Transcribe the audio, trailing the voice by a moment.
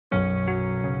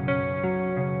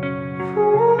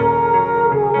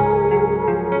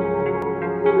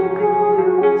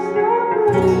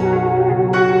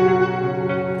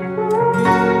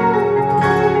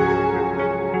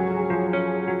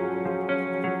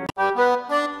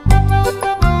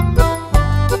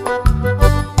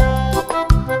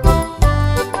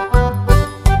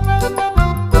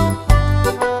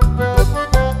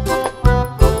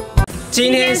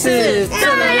天是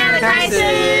这么样的开始。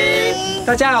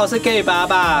大家好，我是 Gay 爸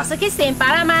爸，我是 Kissing 爸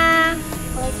爸妈，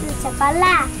我是小巴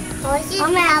辣，我是小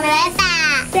梅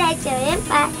爸，在9月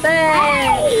8。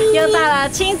对，又到了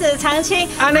亲子常青。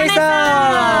阿内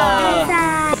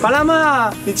莎，巴拉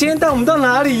妈，你今天带我们到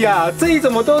哪里呀？这里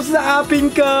怎么都是阿兵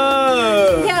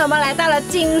哥？今天我们来到了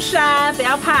金山，不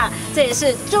要怕，这里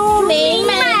是朱銘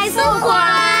美术馆。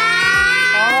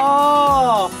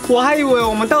哦，我还以为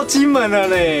我们到金门了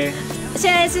嘞。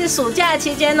现在是暑假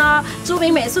期间哦，朱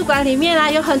銘美术馆里面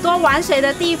啊有很多玩水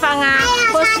的地方啊，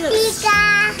或是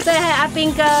对，还有阿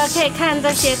兵哥可以看这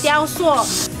些雕塑，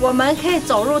我们可以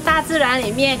走入大自然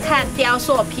里面看雕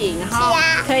塑品，然后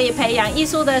可以培养艺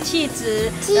术的气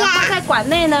质。然后在馆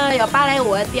内呢有芭蕾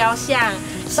舞的雕像，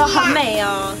都很美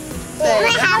哦。对，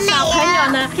然后小朋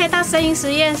友呢可以到声音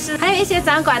实验室，还有一些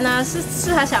展馆呢是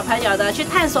适合小朋友的，去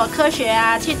探索科学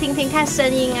啊，去听听看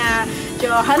声音啊，就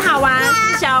很好玩，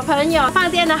小朋友放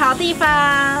电的好地方。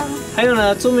还有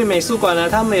呢，朱銘美术馆呢，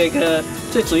他们有一个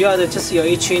最主要的就是有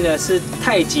一区呢是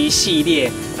太极系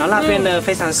列，然后那边呢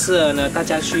非常适合呢大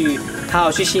家去好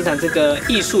好去欣赏这个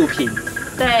艺术品。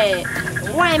对，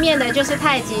外面的就是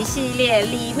太极系列，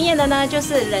里面的呢就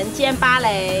是人间芭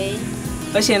蕾。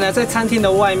而且呢，在餐厅的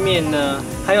外面呢，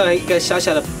还有一个小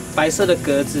小的白色的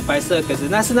格子，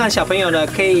那是让小朋友呢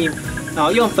可以，然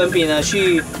后用粉笔呢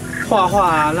去画画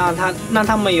啊，让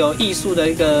他们有艺术的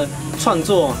一个创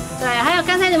作。对，还有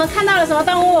刚才你们看到了什么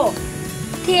动物？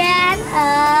天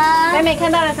鹅。美美看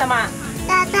到了什么？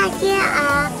大天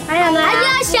鹅。还有呢？还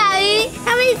有小鱼，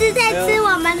他们一直在吃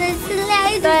我们的饲料，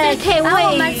一直对，可以喂鱼。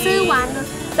我们吃完了。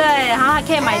对，然后还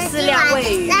可以买饲料喂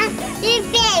鱼。是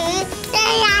便鱼，这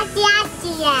鸭子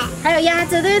耶。还有鸭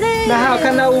子，对对。那还有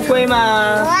看到乌龟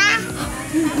吗？哇，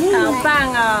好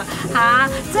棒哦！好，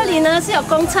这里呢是有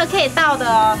公车可以到的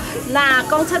哦。那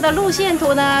公车的路线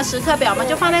图呢，时刻表我们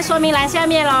就放在说明栏下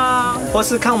面喽。或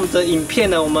是看我们的影片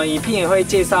呢，我们影片也会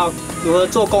介绍如何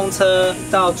坐公车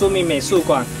到朱銘美术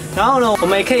馆。然后呢，我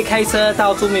们也可以开车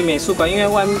到朱銘美术馆，因为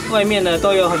外面呢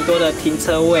都有很多的停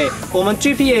车位。我们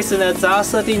GPS 呢，只要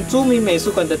设定朱銘美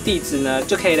术馆的地址呢，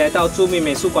就可以来到朱銘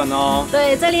美术馆哦。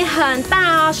对，这里很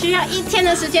大哦，需要1天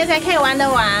的时间才可以玩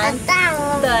得完。很大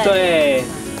哦。对。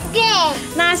对。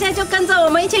那现在就跟着我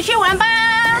们一起去玩吧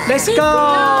 ！Let's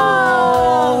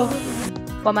go！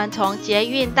 我们从捷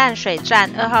运淡水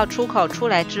站2号出口出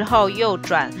来之后右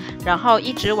转，然后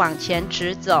一直往前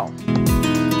直走。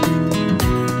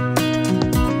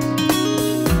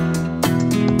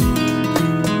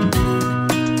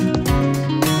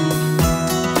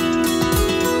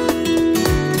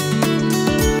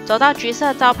走到橘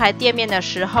色招牌店面的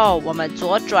时候，我们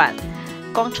左转，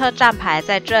公车站牌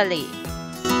在这里。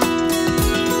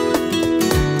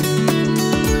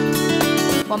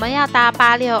我们要搭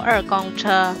862公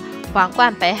车，皇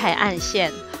冠北海岸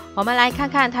线。我们来看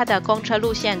看它的公车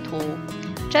路线图。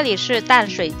这里是淡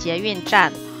水捷运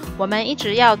站，我们一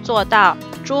直要坐到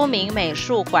朱銘美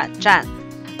术馆站。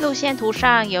路线图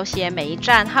上有写每一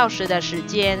站耗时的时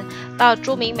间，到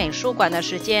朱銘美术馆的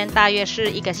时间大约是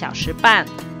1个小时半。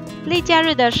例假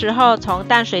日的时候，从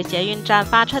淡水捷运站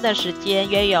发车的时间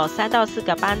约有3到4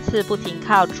个班次不停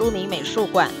靠朱銘美术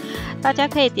馆，大家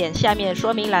可以点下面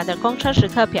说明栏的公车时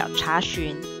刻表查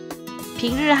询。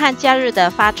平日和假日的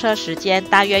发车时间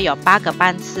大约有8个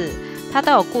班次，它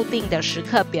都有固定的时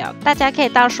刻表，大家可以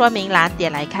到说明栏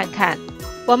点来看看。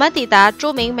我们抵达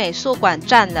朱銘美术馆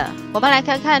站了，我们来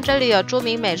看看这里有朱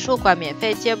銘美术馆免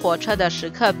费接驳车的时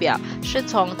刻表，是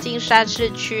从金山市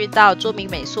区到朱銘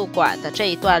美术馆的这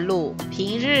一段路，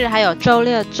平日还有周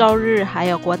六周日还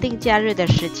有国定假日的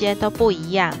时间都不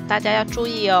一样，大家要注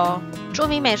意哦。朱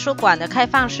銘美术馆的开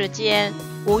放时间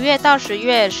，5月到10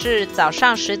月是早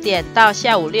上10点到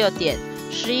下午6点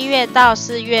，11月到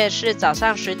4月是早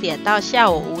上10点到下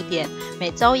午5点，每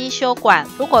周一休馆，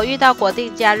如果遇到国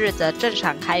定假日则正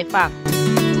常开放。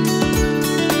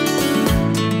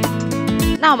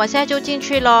那我们现在就进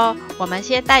去咯，我们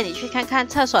先带你去看看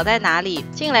厕所在哪里。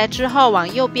进来之后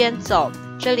往右边走，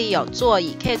这里有座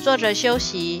椅可以坐着休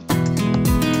息，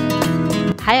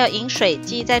还有饮水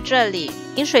机在这里。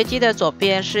饮水机的左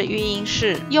边是育婴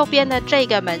室，右边的这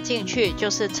个门进去就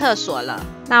是厕所了。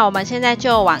那我们现在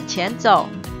就往前走，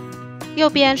右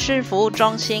边是服务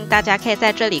中心，大家可以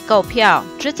在这里购票。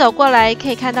直走过来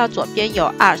可以看到左边有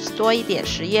R.O.C 多一点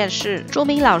实验室。朱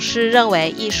銘老师认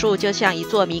为艺术就像一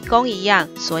座迷宫一样，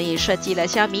所以设计了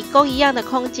像迷宫一样的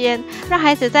空间，让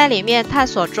孩子在里面探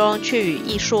索中去与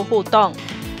艺术互动。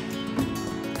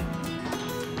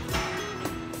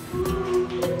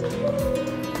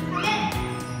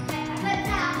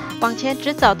往前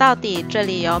直走到底，这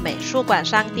里有美术馆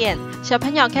商店，小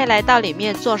朋友可以来到里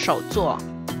面做手作。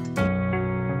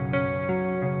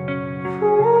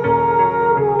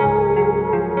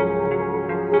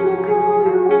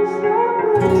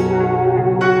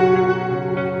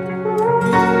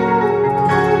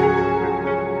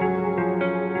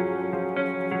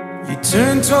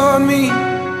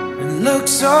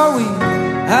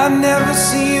I've never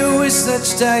seen you with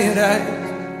such tired eyes.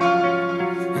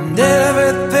 And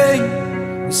everything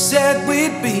we said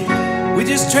we'd be, we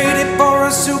just traded for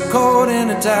a suit coat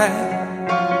and a tie.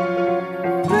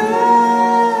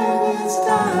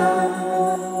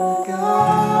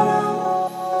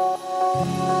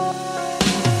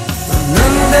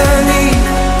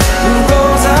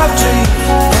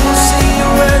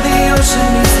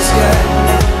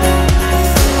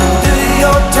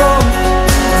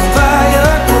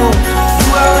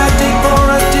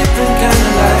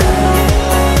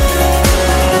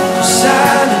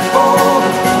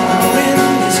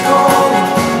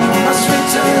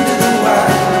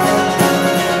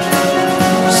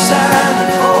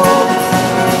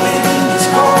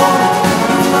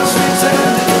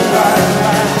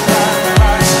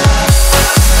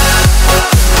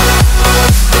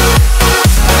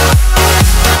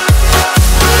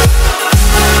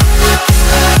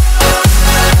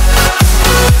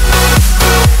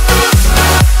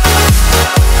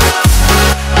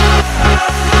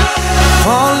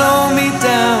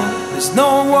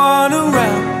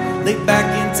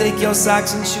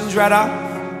 Socks and shoes right off.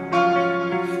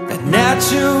 That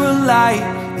natural light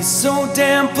is so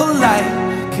damn polite,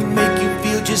 can make you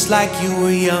feel just like you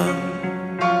were young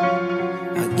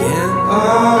again.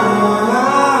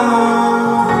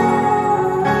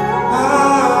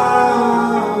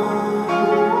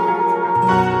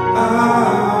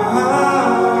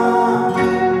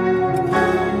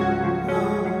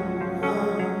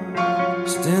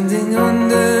 Standing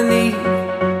underneath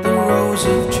the rows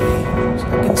of trees,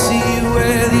 I can see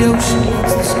where the ocean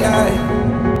meets the sky.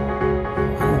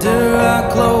 Under our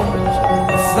clothes,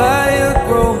 a fire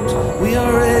grows. We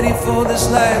are ready for this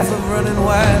life of running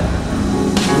wild.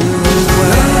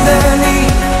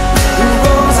 Underneath the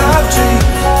rows of trees,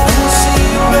 I can see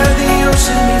where the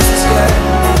ocean meets the sky.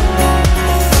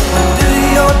 Under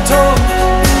your toes,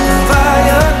 a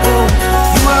fire grows.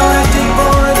 You are ready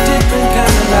for a different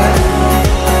kind of life.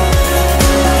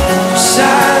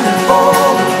 Shining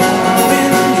forward.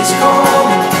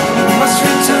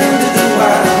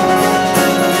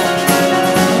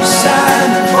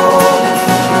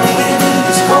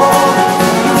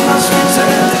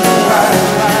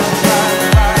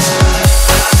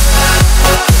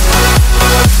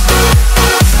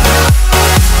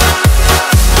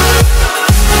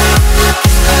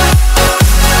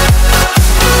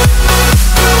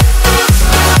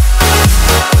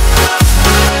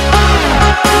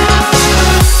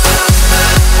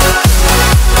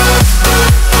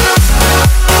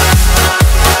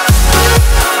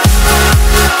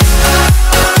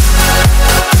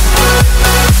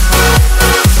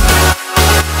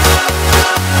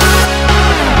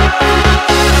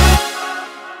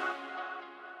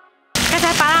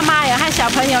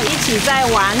在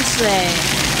玩水，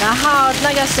然后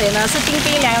那个水呢是冰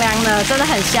冰凉凉的，真的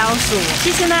很消暑。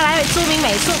其实呢，来朱銘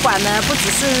美术馆呢，不只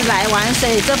是来玩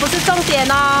水，这不是重点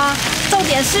哦，重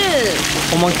点是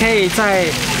我们可以在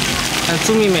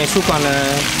朱銘美术馆呢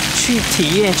去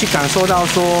体验、去感受到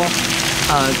说，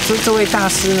这位大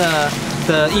师呢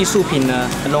的艺术品呢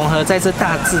融合在这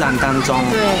大自然当中，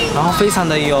对，然后非常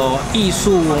的有艺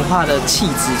术文化的气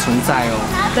质存在哦。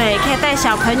对，可以带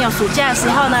小朋友暑假的时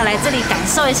候呢来这里感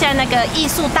受一下那个艺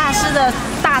术大师的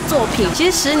大作品。其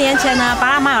实10年前呢，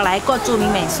爸妈有来过朱銘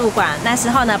美术馆，那时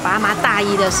候呢，爸妈大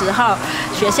一的时候，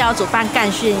学校主办干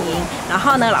训营，然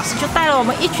后呢，老师就带了我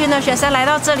们一群的学生来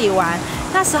到这里玩。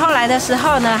那时候来的时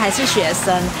候呢，还是学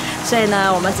生，所以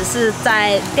呢，我们只是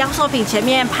在雕塑品前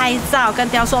面拍照，跟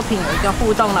雕塑品有一个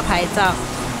互动的拍照。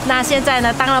那现在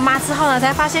呢，当了妈之后呢，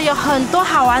才发现有很多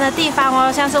好玩的地方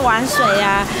哦，像是玩水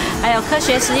啊，还有科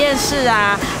学实验室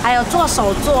啊，还有做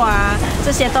手作啊，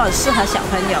这些都很适合小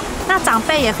朋友。那长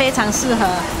辈也非常适合，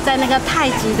在那个太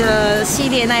极的系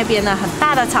列那边呢，很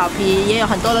大的草皮，也有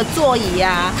很多的座椅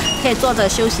啊，可以坐着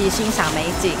休息欣赏美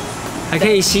景，还可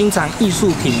以欣赏艺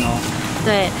术品哦。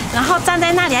对，然后站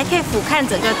在那里还可以俯瞰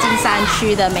整个金山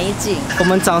区的美景。我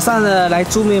们早上呢来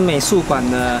朱銘美术馆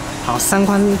呢，好参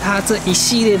观它这一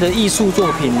系列的艺术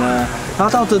作品呢，然后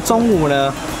到了中午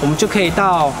呢，我们就可以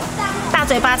到大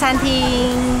嘴巴餐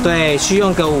厅，对，去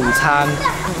用个午餐。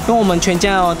因为我们全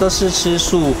家哦都是吃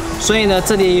素，所以呢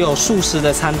这里也有素食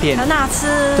的餐点，很好吃，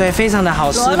对，非常的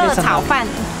好吃，罗勒炒饭，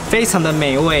非常的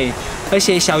美味。而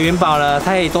且小元宝呢，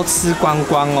他也都吃光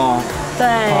光哦。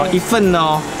对，一份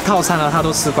哦套餐它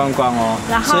都吃光光哦。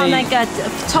然后那个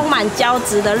充满胶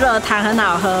质的热汤很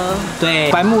好喝。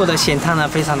对，白木耳的咸汤呢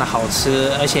非常的好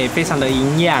吃，而且非常的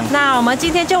营养。那我们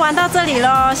今天就玩到这里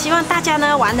喽，希望大家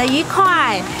呢玩得愉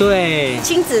快。对，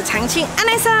亲子常青，安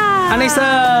内瑟，安内瑟。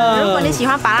如果你喜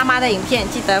欢巴拉妈的影片，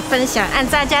记得分享、按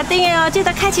赞加订阅哦，记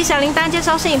得开启小铃铛接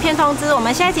收新影片通知。我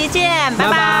们下一集见，拜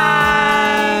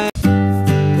拜。